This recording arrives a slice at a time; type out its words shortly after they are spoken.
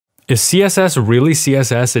Is CSS really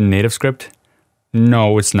CSS in NativeScript?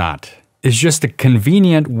 No, it's not. It's just a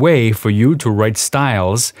convenient way for you to write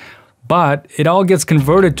styles, but it all gets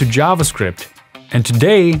converted to JavaScript. And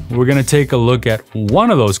today, we're gonna take a look at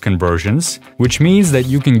one of those conversions, which means that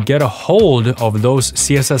you can get a hold of those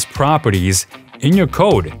CSS properties in your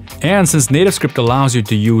code. And since NativeScript allows you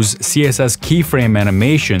to use CSS keyframe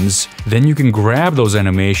animations, then you can grab those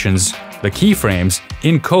animations, the keyframes,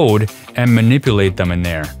 in code and manipulate them in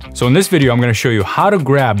there. So in this video, I'm going to show you how to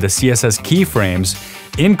grab the CSS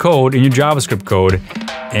keyframes in code, in your JavaScript code,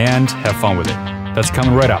 and have fun with it. That's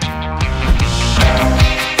coming right up.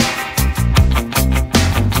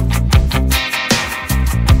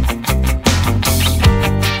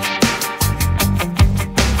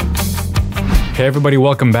 Hey everybody,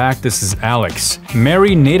 welcome back. This is Alex.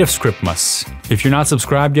 Merry NativeScriptmas. If you're not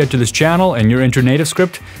subscribed yet to this channel and you're into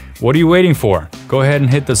NativeScript, what are you waiting for? Go ahead and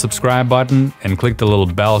hit the subscribe button and click the little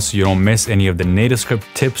bell so you don't miss any of the NativeScript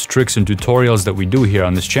tips, tricks, and tutorials that we do here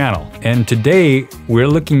on this channel. And today, we're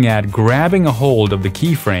looking at grabbing a hold of the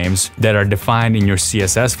keyframes that are defined in your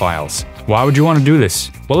CSS files. Why would you want to do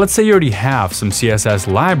this? Well, let's say you already have some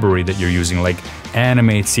CSS library that you're using, like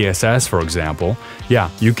Animate CSS, for example. Yeah,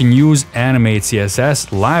 you can use Animate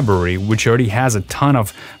CSS library, which already has a ton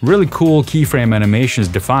of really cool keyframe animations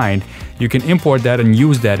defined. You can import that and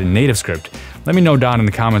use that in NativeScript. Let me know down in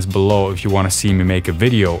the comments below if you want to see me make a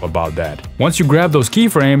video about that. Once you grab those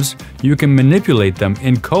keyframes, you can manipulate them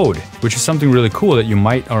in code, which is something really cool that you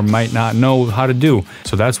might or might not know how to do.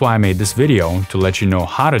 So that's why I made this video, to let you know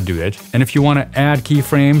how to do it. And if you want to add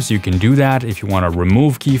keyframes, you can do that. If you want to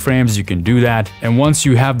remove keyframes, you can do that. And once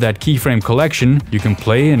you have that keyframe collection, you can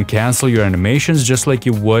play and cancel your animations just like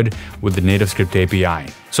you would with the NativeScript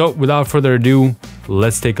API. So without further ado,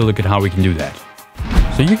 let's take a look at how we can do that.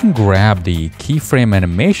 So you can grab the keyframe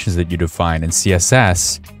animations that you define in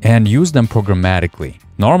CSS and use them programmatically.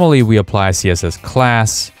 Normally we apply CSS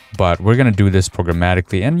class, but we're going to do this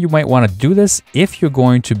programmatically, and you might want to do this if you're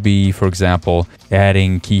going to be, for example,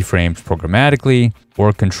 adding keyframes programmatically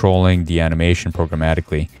or controlling the animation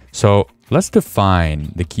programmatically. So let's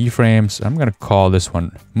define the keyframes. I'm going to call this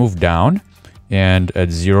one move down, and at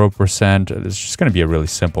 0%, it's just going to be a really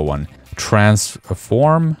simple one.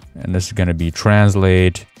 Transform, and this is going to be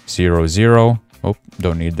translate 0, 0. Oh,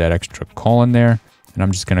 don't need that extra colon there. And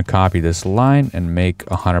I'm just going to copy this line and make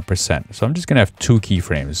 100%. So I'm just going to have two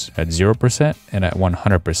keyframes at 0% and at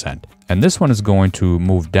 100%. And this one is going to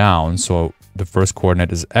move down. So the first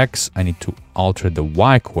coordinate is X. I need to alter the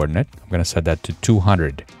Y coordinate. I'm going to set that to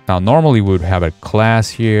 200. Now, normally we would have a class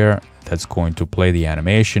here that's going to play the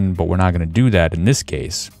animation, but we're not going to do that in this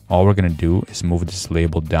case. All we're going to do is move this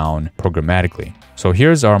label down programmatically. So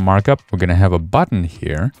here's our markup. We're going to have a button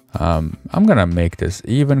here. I'm going to make this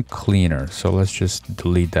even cleaner. So let's just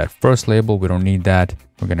delete that first label. We don't need that.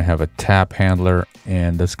 We're going to have a tab handler,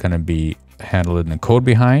 and that's going to be handled in the code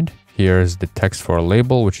behind. Here's the text for our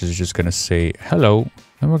label, which is just going to say hello.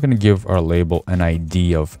 And we're going to give our label an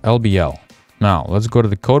ID of LBL. Now let's go to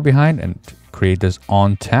the code behind and create this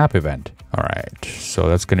onTap event. All right, so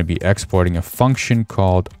that's going to be exporting a function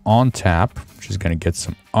called onTap, which is going to get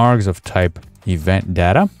some args of type event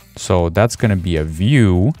data. So that's going to be a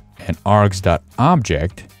view, and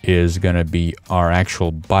args.object is going to be our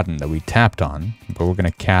actual button that we tapped on, but we're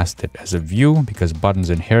going to cast it as a view because buttons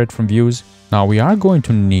inherit from views. Now we are going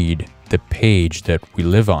to need the page that we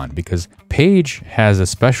live on, because page has a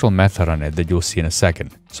special method on it that you'll see in a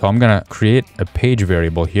second. So I'm going to create a page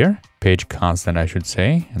variable here, page constant, I should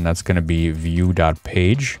say, and that's going to be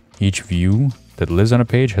view.page. Each view that lives on a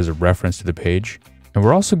page has a reference to the page. And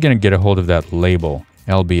we're also going to get a hold of that label,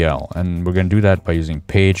 LBL, and we're going to do that by using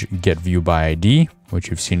page get view by ID, which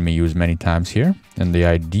you've seen me use many times here. And the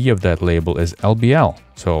ID of that label is LBL.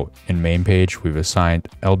 So in main page, we've assigned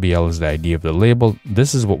LBL as the ID of the label.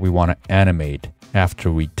 This is what we want to animate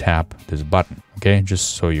after we tap this button. Okay,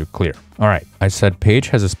 just so you're clear. All right, I said page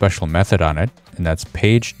has a special method on it, and that's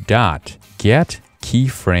page.get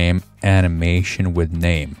keyframe animation with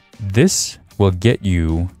name. This will get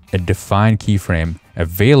you a defined keyframe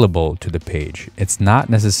available to the page. It's not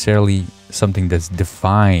necessarily something that's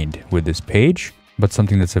defined with this page, but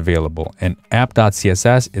something that's available. And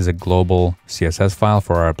app.css is a global CSS file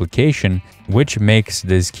for our application, which makes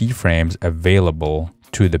these keyframes available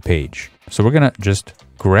to the page. So we're gonna just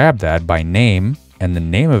grab that by name, and the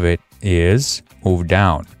name of it is move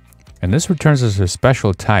down. And this returns us a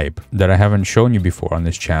special type that I haven't shown you before on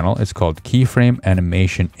this channel. It's called Keyframe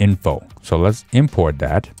Animation Info. So let's import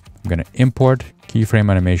that. I'm going to import Keyframe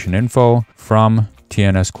Animation Info from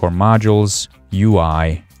TNS Core Modules,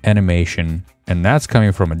 UI, Animation, And that's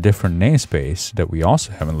coming from a different namespace that we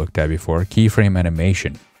also haven't looked at before, Keyframe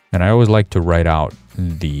Animation. And I always like to write out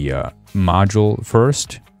the module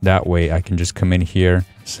first. That way I can just come in here,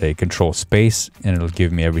 say control space, and it'll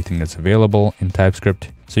give me everything that's available in TypeScript.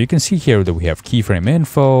 So you can see here that we have keyframe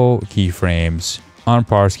info, keyframes,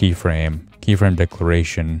 onParse keyframe, keyframe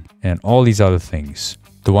declaration, and all these other things.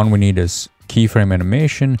 The one we need is keyframe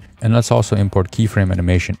animation, and let's also import keyframe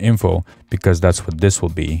animation info, because that's what this will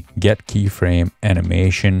be. Get keyframe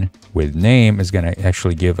animation with name is going to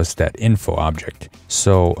actually give us that info object.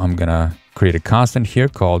 So I'm going to create a constant here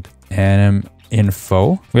called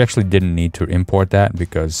anim_info. We actually didn't need to import that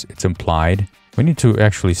because it's implied. We need to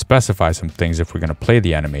actually specify some things if we're going to play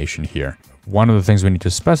the animation here. One of the things we need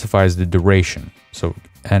to specify is the duration. So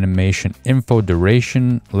animation info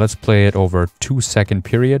duration, let's play it over a 2-second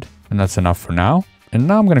period, and that's enough for now. And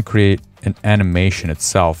now I'm going to create an animation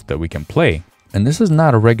itself that we can play. And this is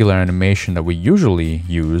not a regular animation that we usually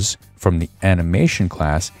use from the animation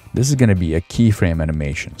class. This is going to be a keyframe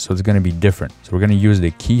animation, so it's going to be different. So we're going to use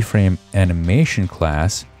the keyframe animation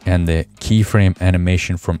class and the keyframe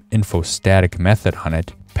animation from info static method on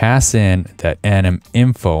it. Pass in that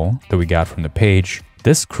anim_info that we got from the page.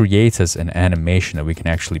 This creates us an animation that we can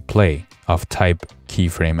actually play of type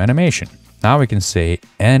keyframe animation. Now we can say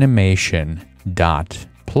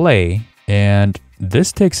animation.play, and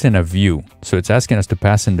this takes in a view. So it's asking us to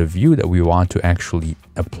pass in the view that we want to actually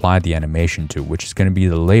apply the animation to, which is going to be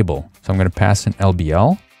the label. So I'm going to pass in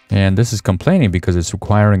LBL, and this is complaining because it's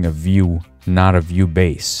requiring a view, not a view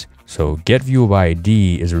base. So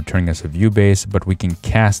getViewById is returning us a view base, but we can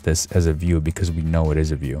cast this as a view because we know it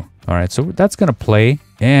is a view. All right, so that's going to play.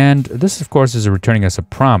 And this, of course, is returning us a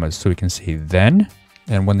promise. So we can say then,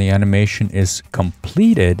 and when the animation is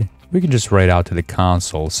completed, we can just write out to the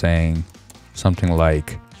console saying something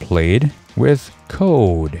like played with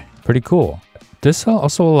code. Pretty cool. This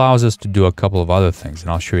also allows us to do a couple of other things, and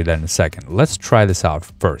I'll show you that in a second. Let's try this out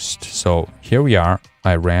first. So here we are.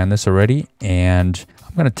 I ran this already, and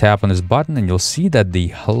I'm going to tap on this button, and you'll see that the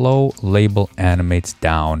hello label animates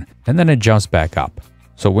down, and then it jumps back up.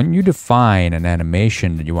 So when you define an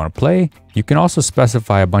animation that you want to play, you can also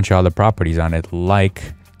specify a bunch of other properties on it,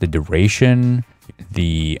 like the duration,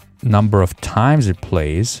 the number of times it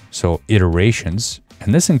plays, so iterations,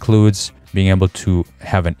 and this includes being able to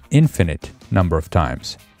have an infinite number of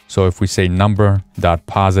times. So if we say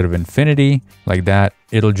number.positive_infinity, like that,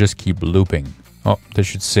 it'll just keep looping. Oh, this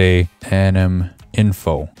should say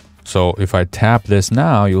anim_info. So if I tap this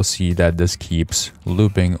now, you'll see that this keeps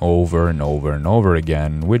looping over and over and over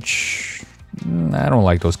again, which I don't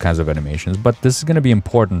like those kinds of animations, but this is going to be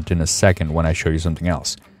important in a second when I show you something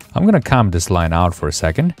else. I'm going to comment this line out for a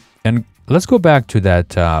second, and let's go back to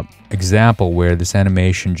that example where this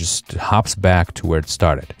animation just hops back to where it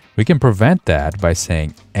started. We can prevent that by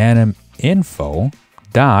saying anim_info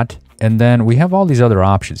dot, and then we have all these other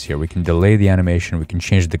options here. We can delay the animation, we can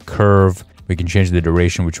change the curve, we can change the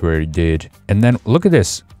duration, which we already did. And then look at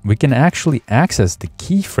this, we can actually access the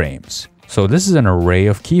keyframes. So this is an array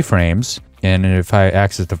of keyframes. And if I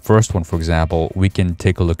access the first one, for example, we can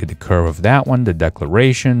take a look at the curve of that one, the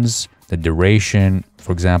declarations, the duration.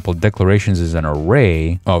 For example, declarations is an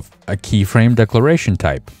array of a keyframe declaration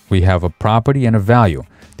type. We have a property and a value.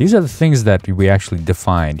 These are the things that we actually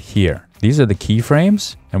defined here. These are the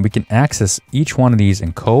keyframes, and we can access each one of these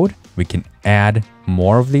in code. We can add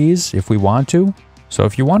more of these if we want to. So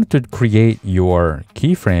if you wanted to create your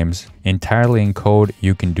keyframes entirely in code,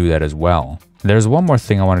 you can do that as well. There's one more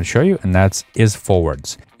thing I want to show you, and that's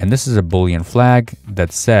isForwards. And this is a Boolean flag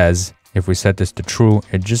that says, if we set this to true,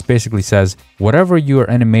 it just basically says, whatever your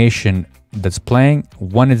animation that's playing,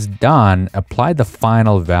 when it's done, apply the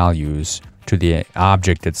final values to the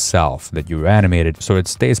object itself that you animated, so it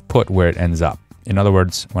stays put where it ends up. In other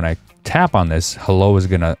words, when I tap on this, hello is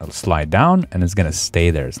going to slide down and it's going to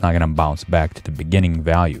stay there. It's not going to bounce back to the beginning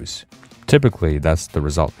values. Typically, that's the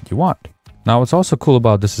result that you want. Now, what's also cool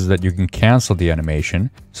about this is that you can cancel the animation.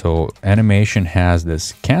 So animation has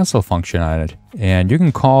this cancel function on it, and you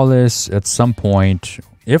can call this at some point.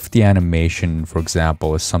 If the animation, for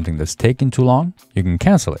example, is something that's taking too long, you can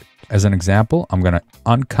cancel it. As an example, I'm going to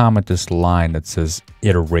uncomment this line that says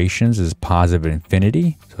iterations is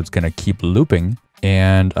 +infinity. So it's going to keep looping.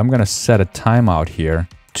 And I'm going to set a timeout here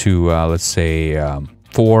to, let's say,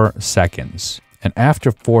 4 seconds. And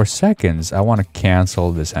after 4 seconds, I want to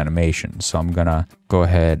cancel this animation. So I'm going to go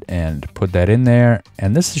ahead and put that in there.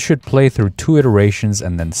 And this should play through 2 iterations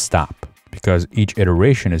and then stop, because each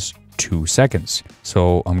iteration is 2 seconds.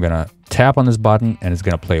 So I'm going to tap on this button and it's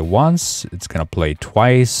going to play once, it's going to play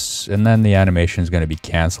twice, and then the animation is going to be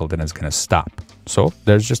canceled and it's going to stop. So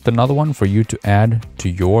there's just another one for you to add to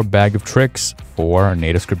your bag of tricks for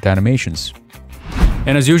NativeScript animations.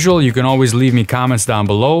 And as usual, you can always leave me comments down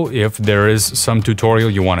below if there is some tutorial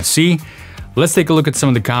you want to see. Let's take a look at some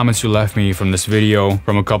of the comments you left me from this video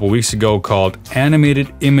from a couple weeks ago called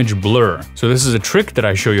Animated Image Blur. So this is a trick that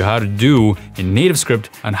I show you how to do in NativeScript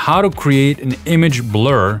on how to create an image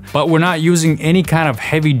blur, but we're not using any kind of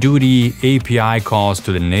heavy-duty API calls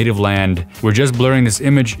to the native land. We're just blurring this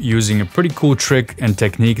image using a pretty cool trick and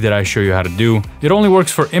technique that I show you how to do. It only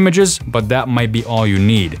works for images, but that might be all you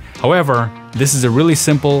need. However, this is a really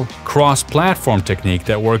simple cross-platform technique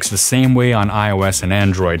that works the same way on iOS and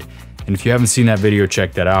Android. And if you haven't seen that video,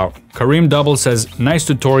 check that out. Kareem Double says, nice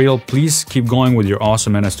tutorial. Please keep going with your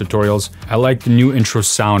awesome NS tutorials. I like the new intro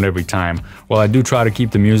sound every time. Well, I do try to keep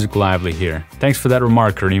the music lively here. Thanks for that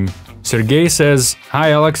remark, Kareem. Sergey says,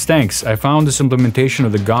 hi Alex, thanks. I found this implementation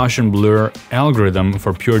of the Gaussian blur algorithm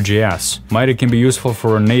for Pure.js. Might can be useful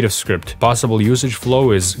for a NativeScript. Possible usage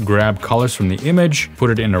flow is grab colors from the image, put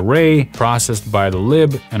it in an array, processed by the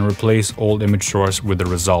lib, and replace old image source with the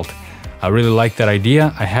result. I really like that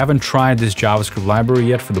idea. I haven't tried this JavaScript library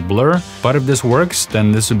yet for the blur, but if this works,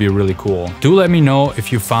 then this would be really cool. Do let me know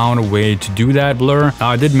if you found a way to do that blur. Now,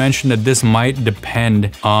 I did mention that this might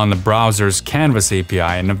depend on the browser's Canvas API,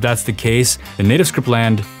 and if that's the case, the NativeScript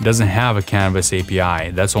land doesn't have a Canvas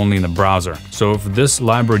API. That's only in the browser. So if this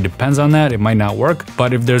library depends on that, it might not work.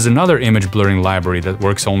 But if there's another image blurring library that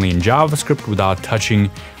works only in JavaScript without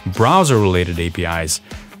touching browser-related APIs,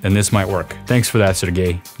 then this might work. Thanks for that,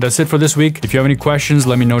 Sergey. That's it for this week. If you have any questions,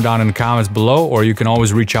 let me know down in the comments below, or you can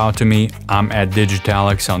always reach out to me. I'm at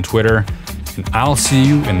Digitalex on Twitter, and I'll see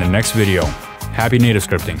you in the next video. Happy native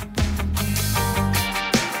scripting.